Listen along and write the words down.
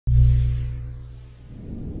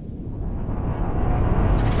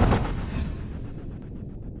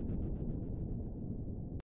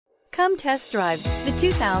Come test drive the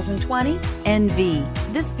 2020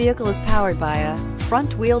 NV. This vehicle is powered by a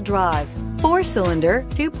front-wheel drive, 4-cylinder,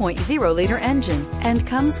 2.0-liter engine and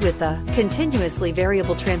comes with a continuously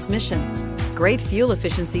variable transmission. Great fuel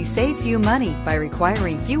efficiency saves you money by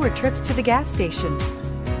requiring fewer trips to the gas station.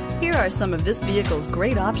 Here are some of this vehicle's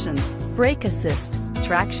great options: brake assist,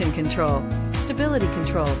 traction control, stability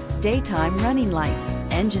control, daytime running lights,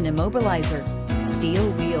 engine immobilizer, steel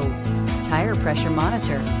wheels, tire pressure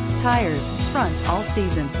monitor, tires, front all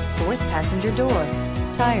season, 4th passenger door,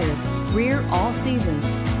 tires, rear all season.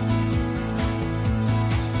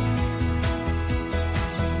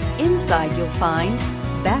 Inside you'll find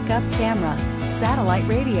backup camera, satellite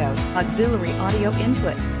radio, auxiliary audio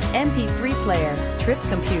input, MP3 player, trip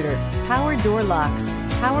computer, power door locks,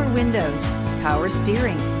 power windows, power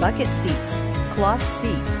steering, bucket seats, cloth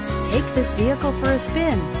seats. Take this vehicle for a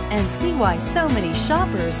spin and see why so many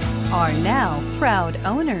shoppers are now proud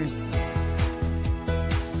owners.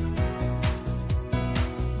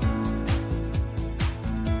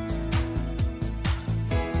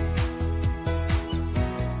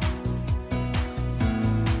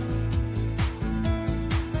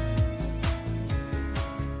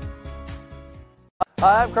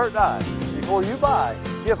 Hi, I'm Kurt Nye. Before you buy,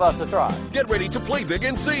 give us a try. Get ready to play big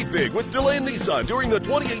and save big with DeLand Nissan during the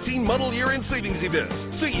 2018 model year end savings event.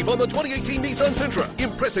 Save on the 2018 Nissan Sentra,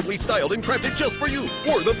 impressively styled and crafted just for you.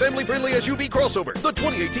 Or the family-friendly SUV crossover, the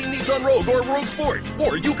 2018 Nissan Rogue or Rogue Sport.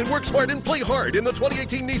 Or you can work smart and play hard in the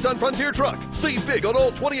 2018 Nissan Frontier truck. Save big on all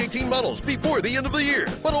 2018 models before the end of the year,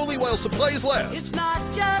 but only while supplies last. It's not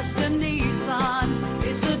just a Nissan,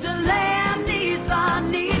 it's a DeLand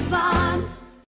Nissan.